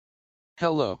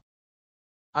Hello.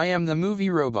 I am the movie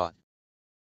robot.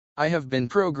 I have been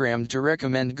programmed to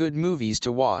recommend good movies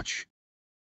to watch.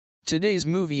 Today's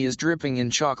movie is Dripping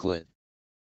in Chocolate.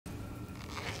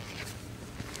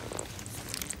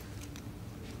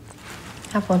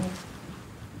 Have one.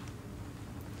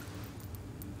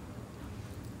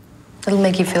 It'll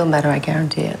make you feel better, I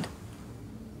guarantee it.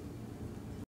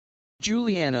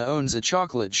 Juliana owns a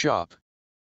chocolate shop.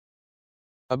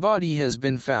 A body has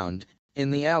been found in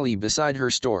the alley beside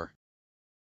her store.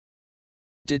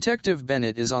 Detective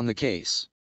Bennett is on the case.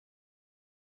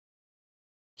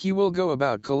 He will go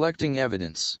about collecting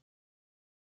evidence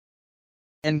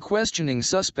and questioning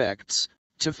suspects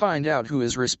to find out who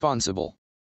is responsible.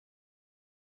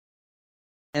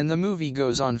 And the movie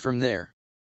goes on from there.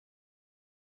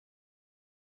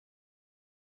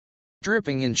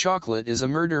 Dripping in Chocolate is a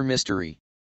murder mystery.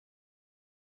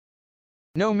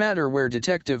 No matter where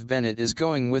Detective Bennett is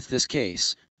going with this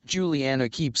case, Juliana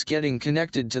keeps getting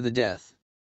connected to the death.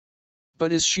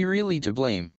 But is she really to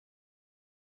blame?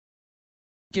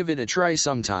 Give it a try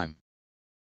sometime.